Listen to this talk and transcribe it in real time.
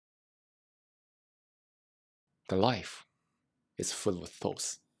The life is full of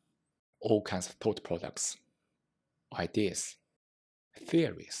thoughts, all kinds of thought products, ideas,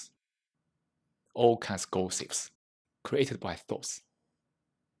 theories, all kinds of gossips created by thoughts.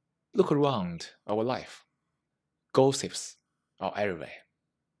 Look around our life. Gossips are everywhere.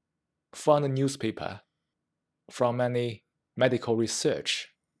 From the newspaper, from any medical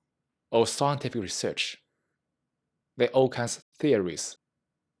research or scientific research, there are all kinds of theories,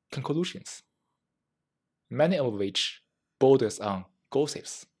 conclusions, many of which borders on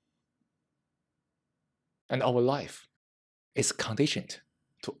gossips. And our life is conditioned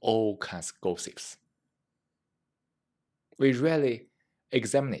to all kinds of gossips. We rarely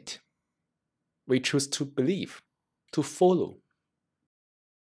examine it. We choose to believe, to follow.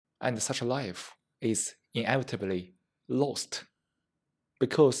 And such a life is inevitably lost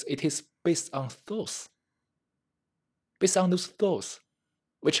because it is based on thoughts. Based on those thoughts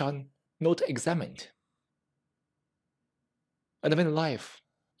which are not examined. And when life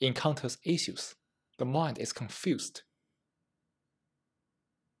encounters issues, the mind is confused.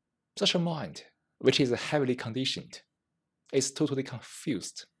 Such a mind, which is heavily conditioned, is totally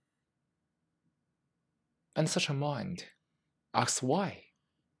confused. And such a mind asks why.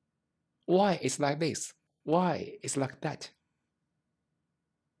 Why is like this? Why is like that?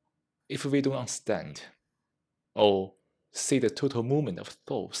 If we don't understand or see the total movement of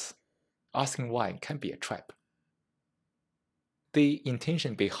thoughts, asking why can be a trap. The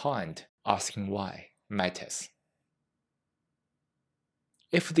intention behind asking why matters.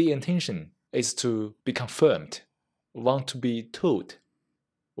 If the intention is to be confirmed, want to be told,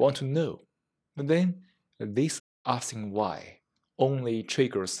 want to know, then this asking why only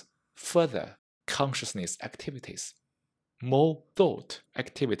triggers further consciousness activities, more thought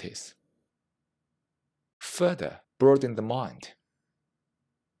activities, further burden the mind.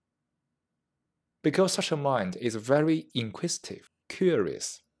 Because such a mind is very inquisitive,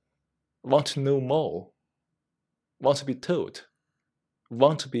 curious, want to know more, want to be told,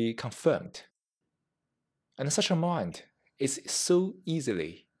 want to be confirmed. And such a mind is so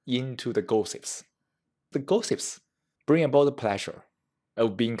easily into the gossips. The gossips bring about the pleasure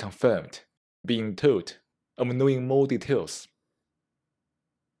of being confirmed, being told, of knowing more details.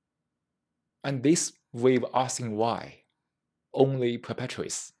 And this way of asking why only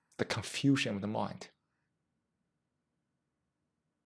perpetuates the confusion of the mind.